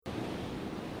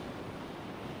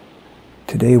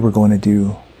Today we're going to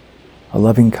do a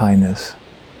loving kindness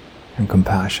and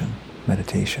compassion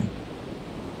meditation.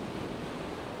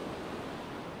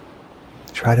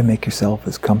 Try to make yourself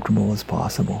as comfortable as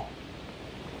possible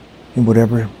in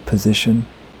whatever position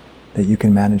that you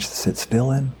can manage to sit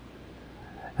still in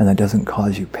and that doesn't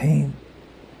cause you pain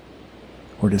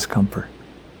or discomfort.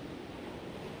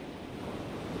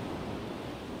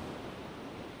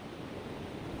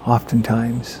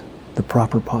 Oftentimes, the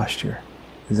proper posture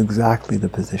is exactly the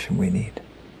position we need.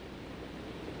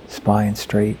 Spine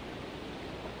straight,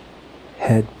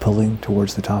 head pulling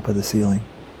towards the top of the ceiling.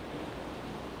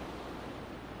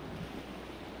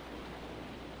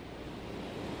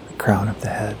 The crown of the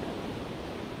head.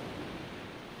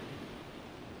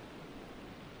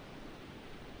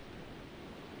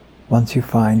 Once you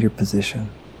find your position,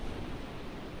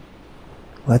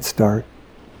 let's start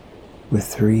with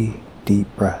 3 deep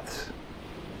breaths.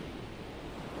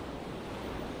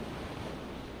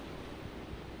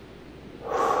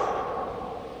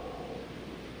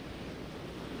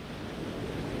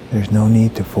 There's no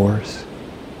need to force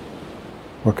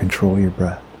or control your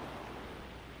breath.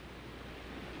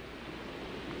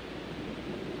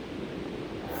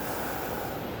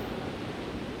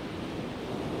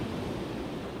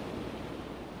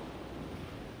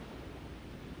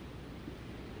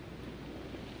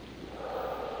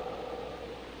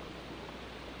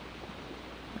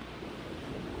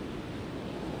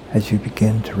 As you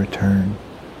begin to return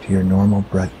to your normal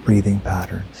breathing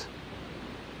patterns,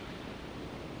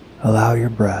 allow your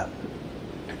breath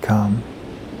to come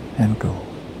and go.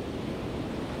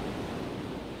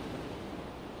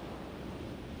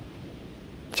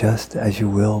 Just as you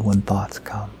will when thoughts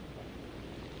come.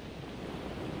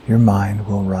 Your mind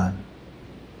will run.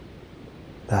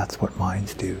 That's what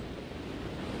minds do.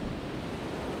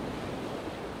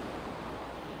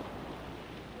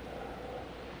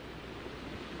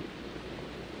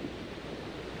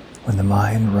 When the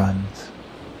mind runs,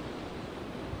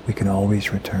 we can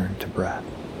always return to breath.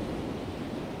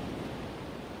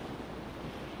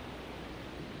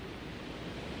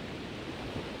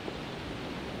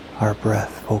 Our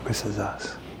breath focuses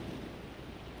us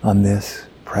on this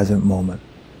present moment.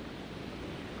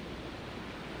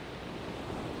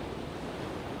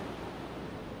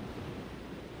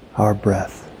 Our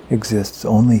breath exists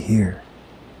only here,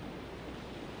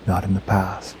 not in the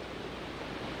past,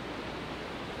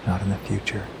 not in the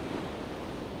future,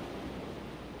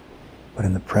 but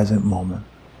in the present moment.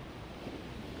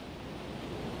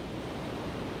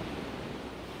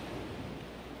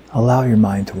 Allow your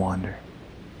mind to wander.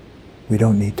 We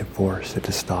don't need to force it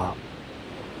to stop.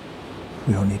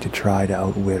 We don't need to try to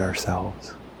outwit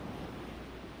ourselves.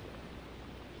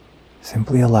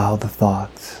 Simply allow the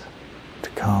thoughts to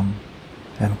come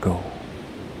and go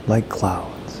like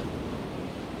clouds,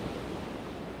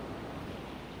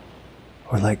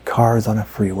 or like cars on a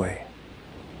freeway.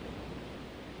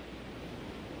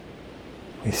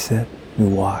 We sit, we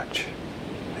watch,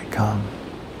 they come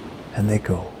and they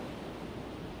go.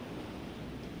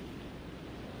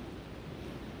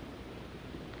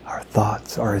 Our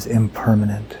thoughts are as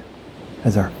impermanent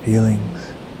as our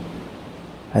feelings,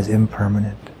 as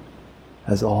impermanent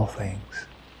as all things.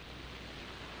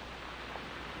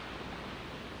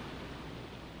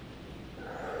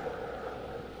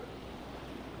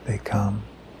 They come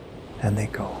and they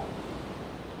go.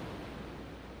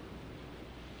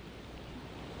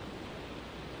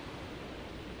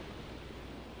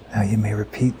 Now you may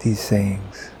repeat these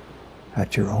sayings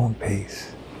at your own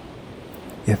pace,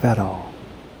 if at all.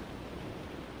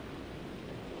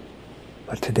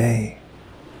 But today,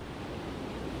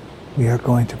 we are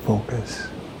going to focus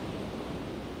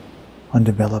on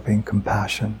developing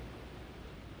compassion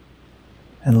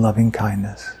and loving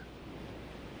kindness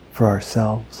for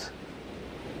ourselves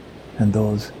and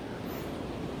those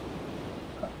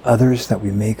others that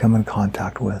we may come in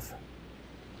contact with,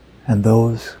 and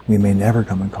those we may never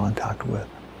come in contact with.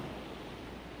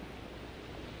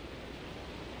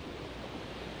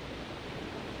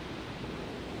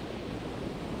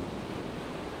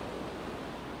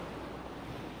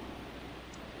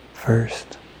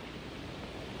 First,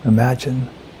 imagine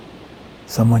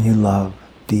someone you love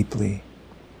deeply.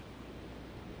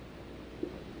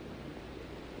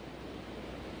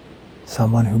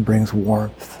 Someone who brings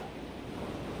warmth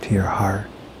to your heart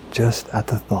just at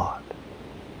the thought.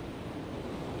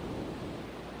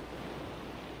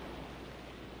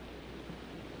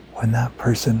 When that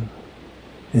person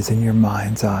is in your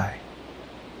mind's eye,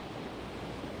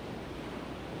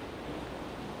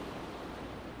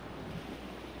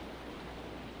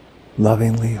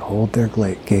 lovingly hold their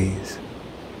gaze.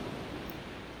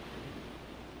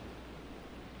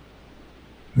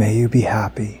 May you be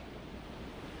happy.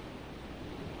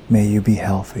 May you be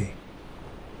healthy.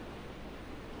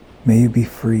 May you be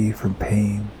free from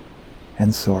pain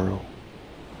and sorrow.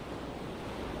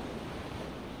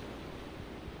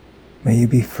 May you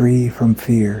be free from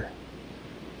fear,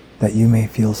 that you may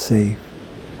feel safe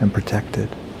and protected.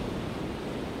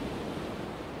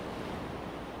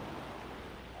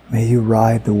 May you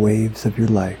ride the waves of your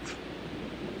life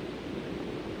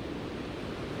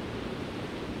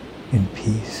in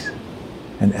peace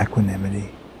and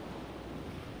equanimity.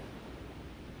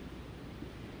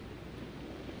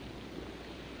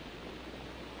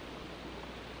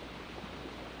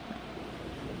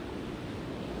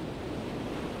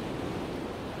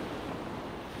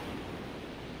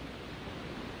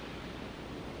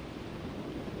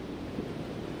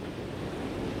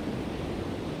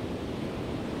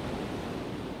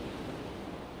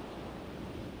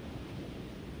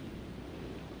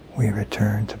 We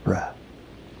return to breath.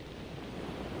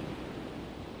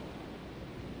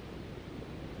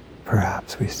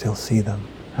 Perhaps we still see them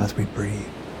as we breathe.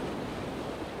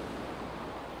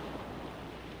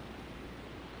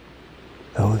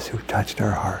 Those who touched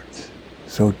our hearts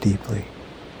so deeply.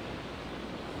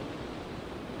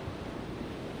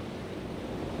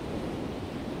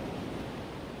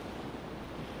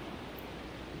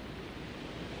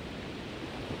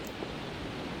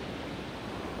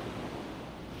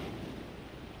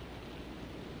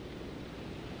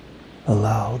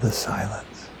 Allow the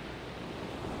silence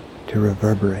to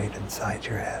reverberate inside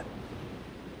your head.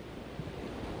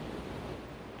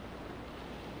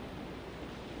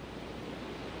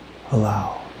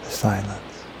 Allow the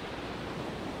silence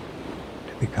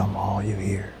to become all you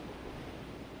hear.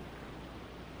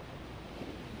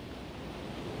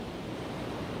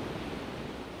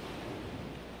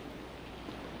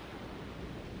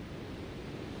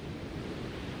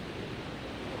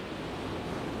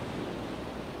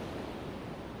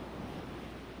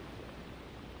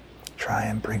 Try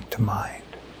and bring to mind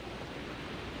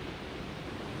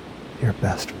your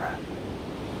best friend.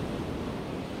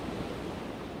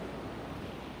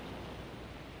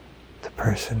 The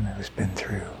person who's been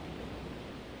through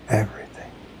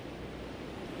everything,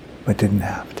 but didn't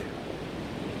have to.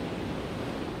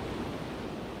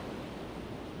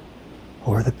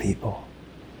 Or the people.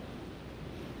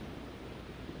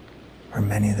 For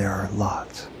many there are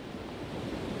lots.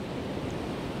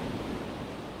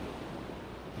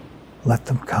 Let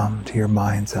them come to your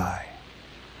mind's eye.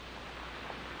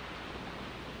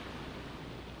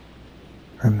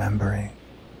 Remembering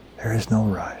there is no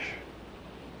rush.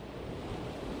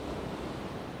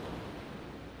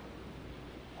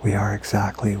 We are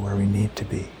exactly where we need to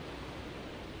be.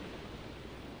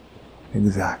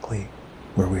 Exactly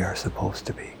where we are supposed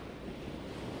to be.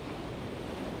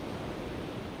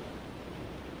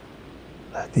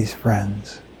 Let these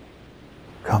friends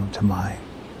come to mind.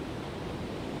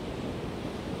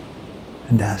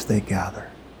 And as they gather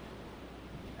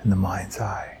in the mind's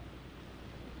eye,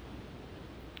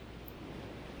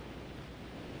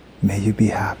 may you be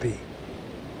happy.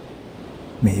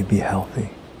 May you be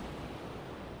healthy.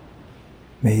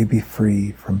 May you be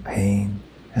free from pain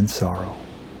and sorrow.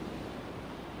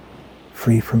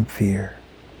 Free from fear,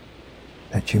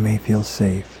 that you may feel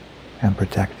safe and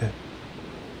protected.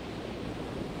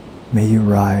 May you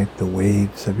ride the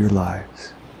waves of your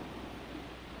lives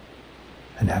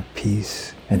and have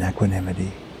peace and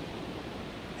equanimity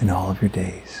in all of your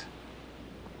days.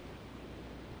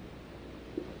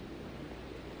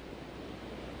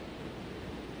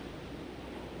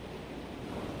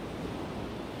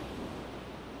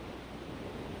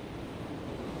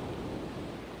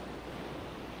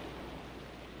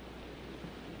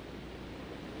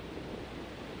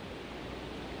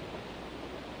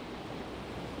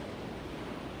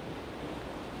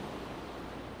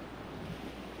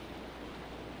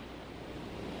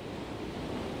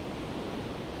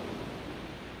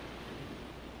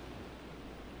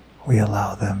 We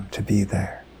allow them to be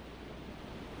there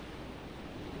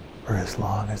for as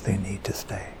long as they need to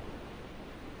stay.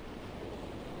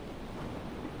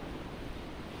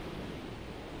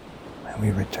 And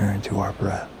we return to our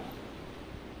breath,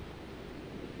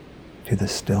 to the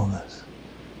stillness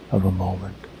of a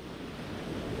moment.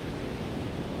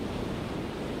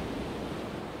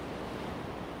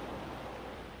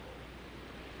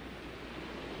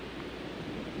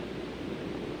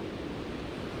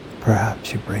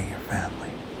 Perhaps you bring your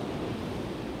family,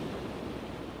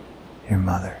 your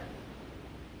mother,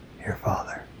 your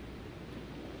father,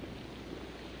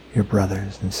 your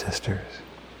brothers and sisters,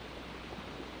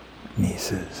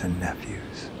 nieces and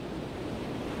nephews,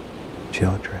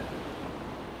 children.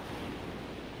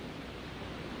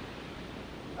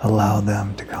 Allow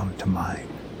them to come to mind.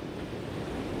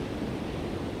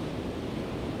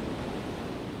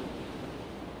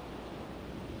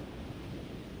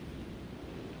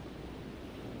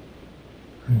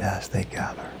 And as they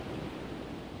gather,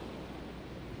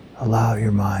 allow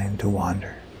your mind to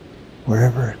wander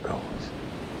wherever it goes.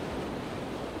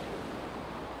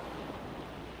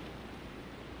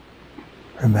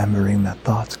 Remembering that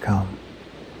thoughts come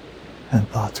and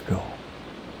thoughts go.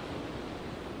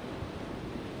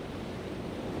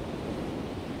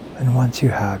 And once you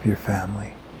have your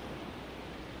family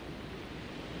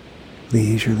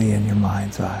leisurely in your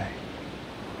mind's eye,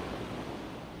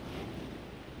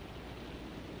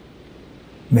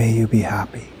 may you be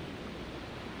happy.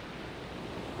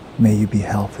 May you be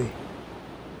healthy.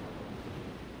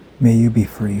 May you be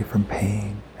free from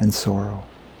pain and sorrow,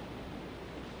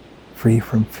 free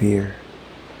from fear,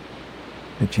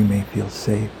 that you may feel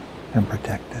safe and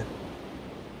protected.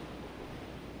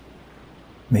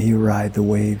 May you ride the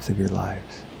waves of your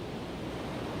lives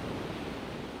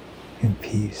in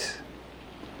peace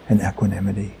and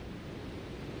equanimity.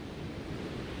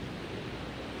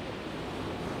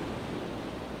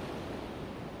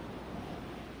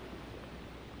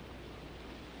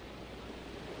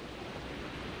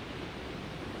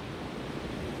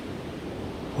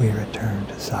 We return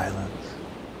to silence,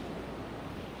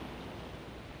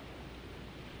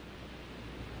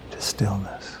 to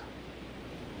stillness.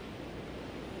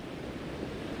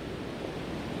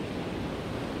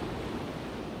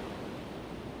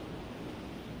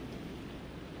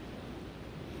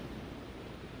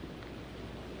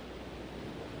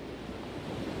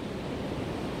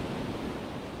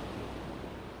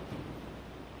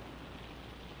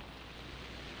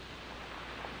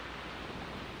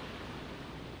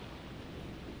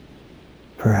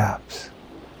 Perhaps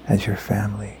as your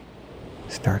family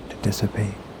start to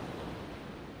dissipate,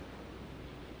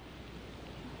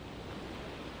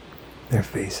 their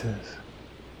faces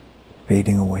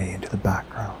fading away into the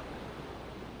background,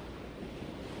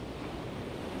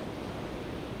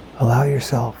 allow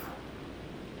yourself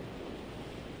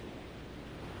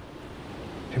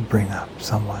to bring up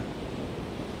someone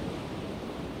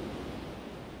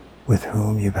with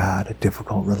whom you've had a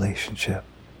difficult relationship.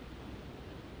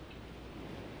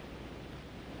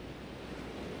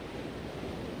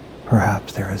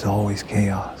 Perhaps there is always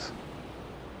chaos.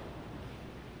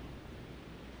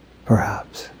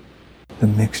 Perhaps the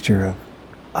mixture of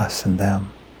us and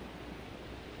them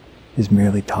is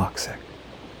merely toxic.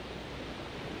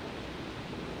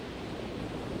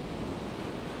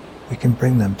 We can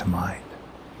bring them to mind,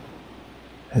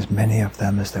 as many of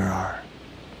them as there are.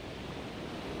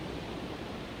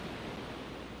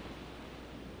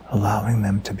 Allowing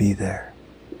them to be there.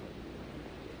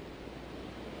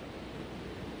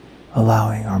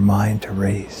 Allowing our mind to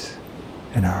race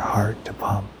and our heart to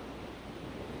pump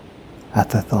at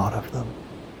the thought of them.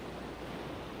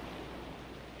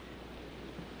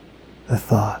 The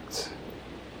thoughts,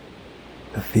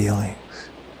 the feelings,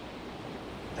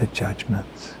 the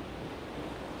judgments.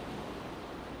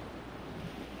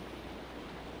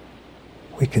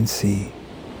 We can see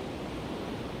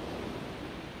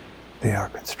they are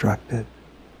constructed.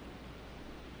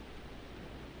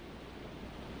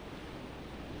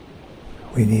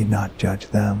 We need not judge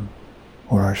them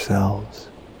or ourselves.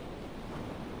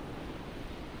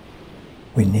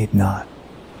 We need not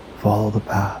follow the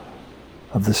path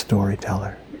of the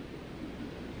storyteller.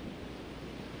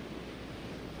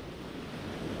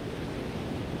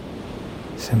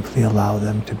 Simply allow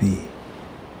them to be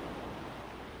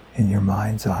in your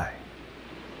mind's eye.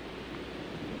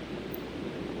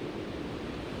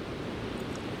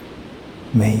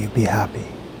 May you be happy.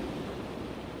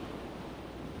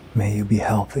 May you be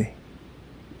healthy.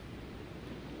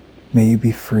 May you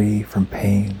be free from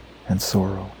pain and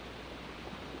sorrow.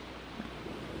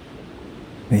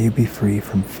 May you be free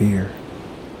from fear,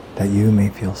 that you may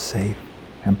feel safe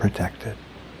and protected.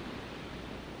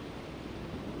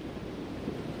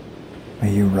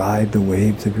 May you ride the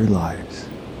waves of your lives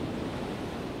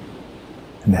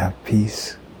and have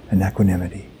peace and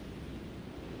equanimity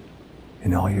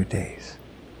in all your days.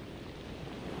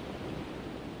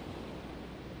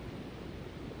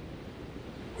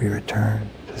 We return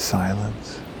to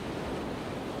silence,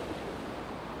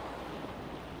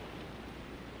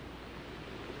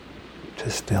 to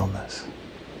stillness,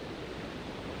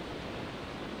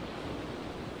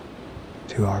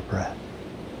 to our breath.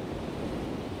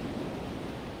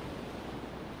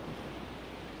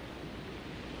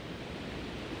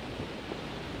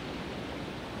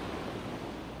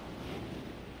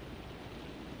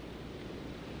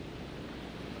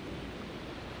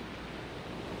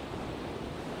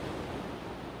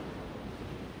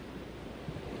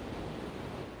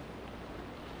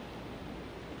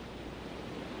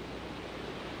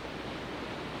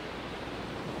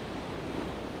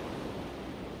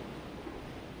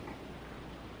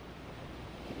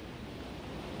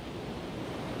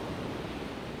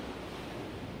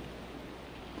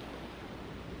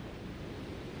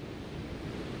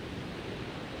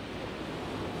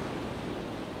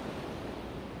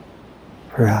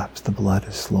 Perhaps the blood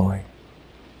is slowing.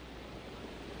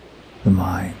 The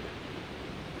mind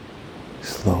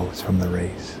slows from the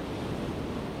race.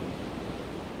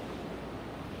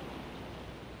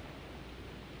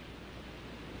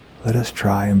 Let us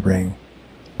try and bring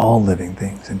all living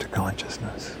things into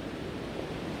consciousness,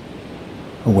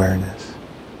 awareness.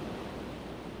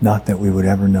 Not that we would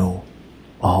ever know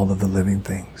all of the living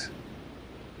things,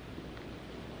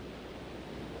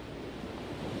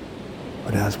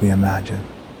 but as we imagine,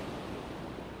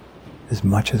 as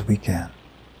much as we can,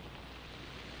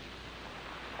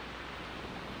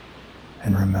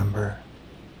 and remember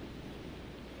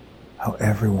how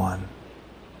everyone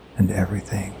and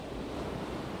everything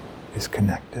is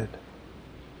connected.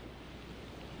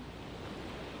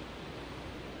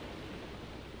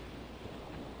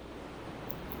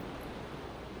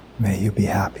 May you be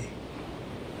happy.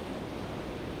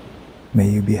 May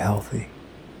you be healthy.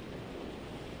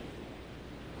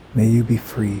 May you be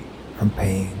free from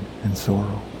pain and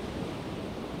sorrow,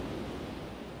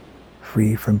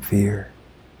 free from fear,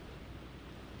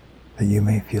 that you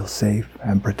may feel safe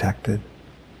and protected.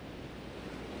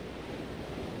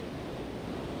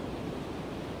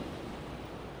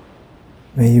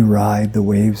 May you ride the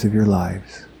waves of your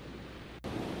lives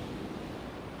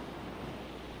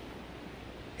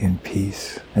in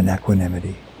peace and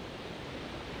equanimity.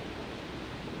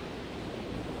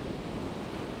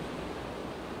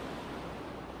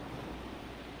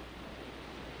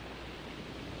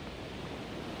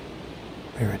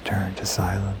 We return to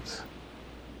silence,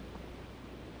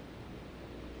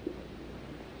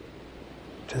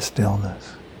 to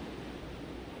stillness.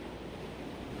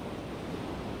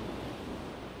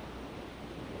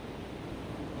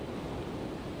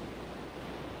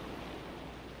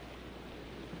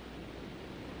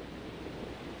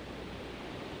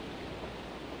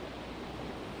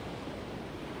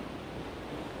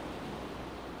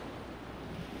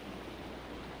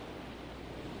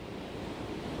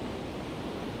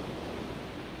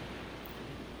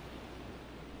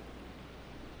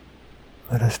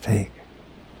 Let us take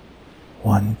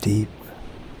one deep,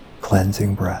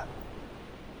 cleansing breath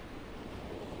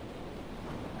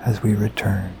as we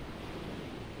return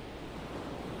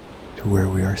to where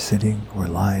we are sitting or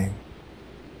lying.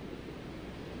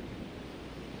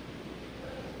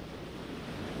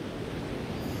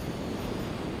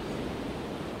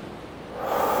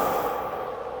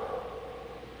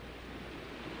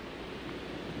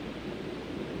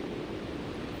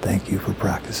 Thank you for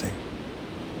practicing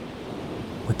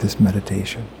with this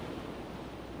meditation.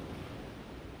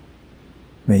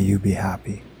 May you be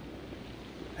happy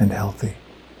and healthy.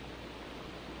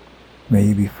 May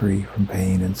you be free from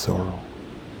pain and sorrow,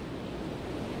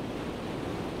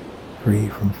 free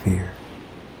from fear,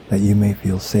 that you may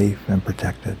feel safe and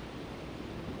protected.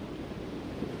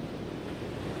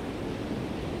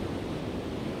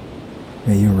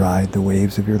 May you ride the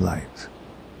waves of your lives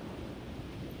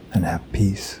and have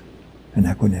peace and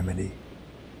equanimity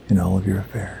in all of your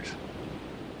affairs.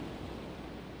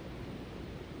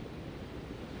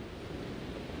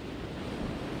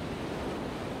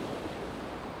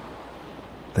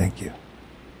 Thank you.